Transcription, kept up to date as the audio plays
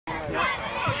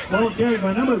Ball carried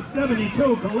by number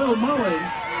 72, Khalil Mullen.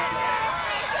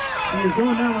 He is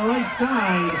going down the right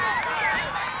side.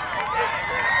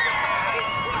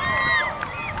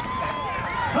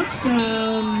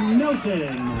 Touchdown,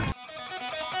 Milton.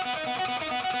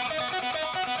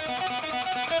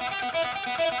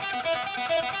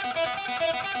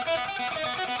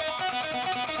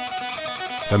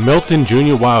 The Milton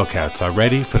Junior Wildcats are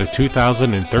ready for the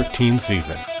 2013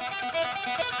 season.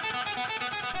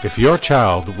 If your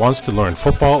child wants to learn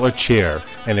football or cheer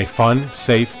in a fun,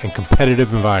 safe, and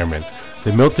competitive environment,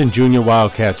 the Milton Junior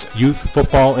Wildcats Youth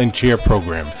Football and Cheer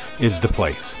program is the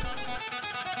place.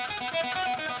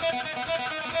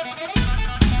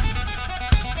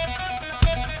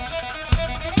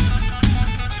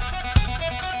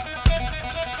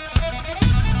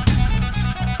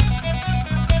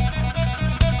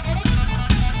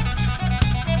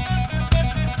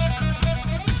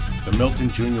 The Milton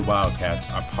Junior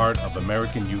Wildcats are part of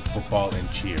American Youth Football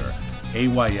and Cheer.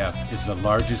 AYF is the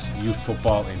largest youth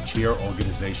football and cheer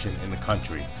organization in the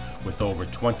country, with over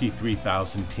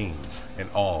 23,000 teams in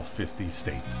all 50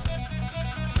 states.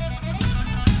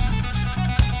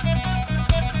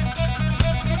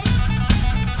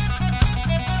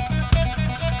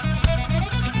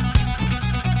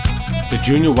 The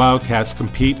Junior Wildcats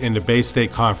compete in the Bay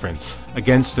State Conference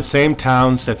against the same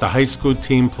towns that the high school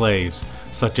team plays,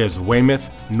 such as Weymouth,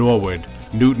 Norwood,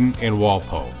 Newton, and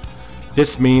Walpole.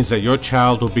 This means that your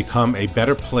child will become a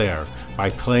better player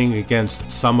by playing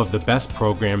against some of the best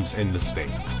programs in the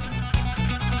state.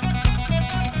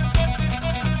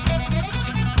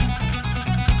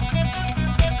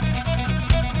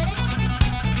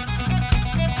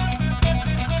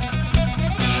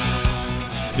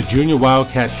 The Junior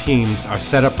Wildcat teams are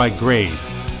set up by grade,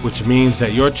 which means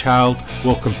that your child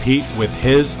will compete with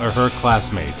his or her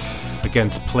classmates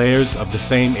against players of the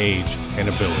same age and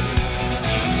ability.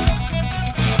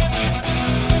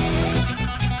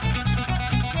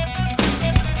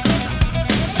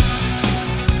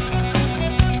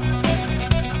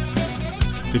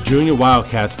 The Junior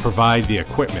Wildcats provide the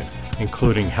equipment,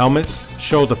 including helmets,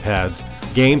 shoulder pads,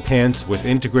 game pants with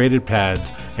integrated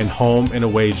pads, and home and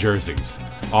away jerseys.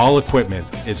 All equipment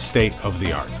is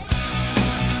state-of-the-art.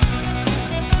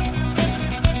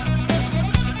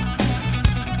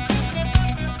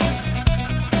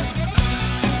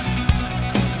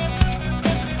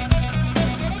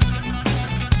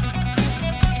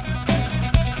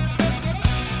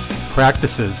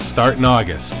 Practices start in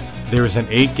August. There is an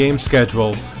 8-game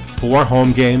schedule, 4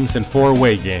 home games and 4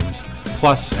 away games,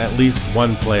 plus at least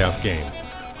 1 playoff game.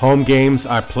 Home games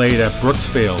are played at Brooks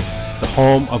Field, the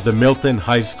home of the Milton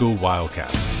High School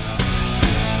Wildcats.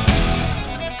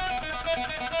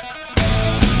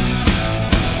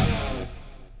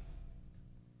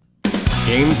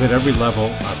 Games at every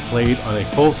level are played on a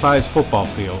full-size football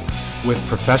field with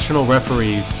professional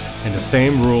referees and the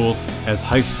same rules as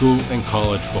high school and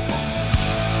college football.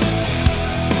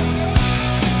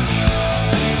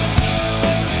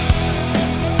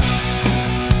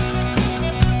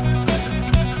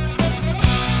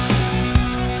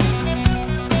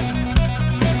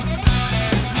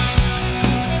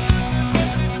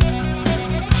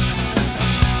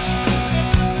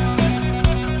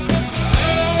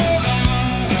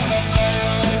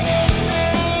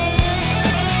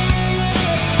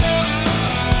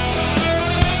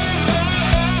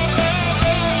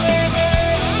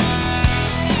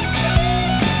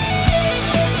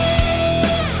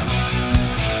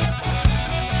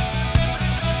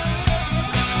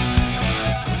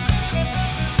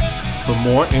 For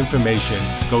more information,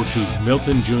 go to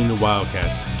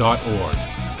miltonjuniorwildcats.org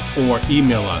or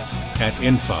email us at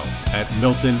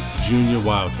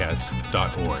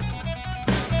info@miltonjuniorwildcats.org.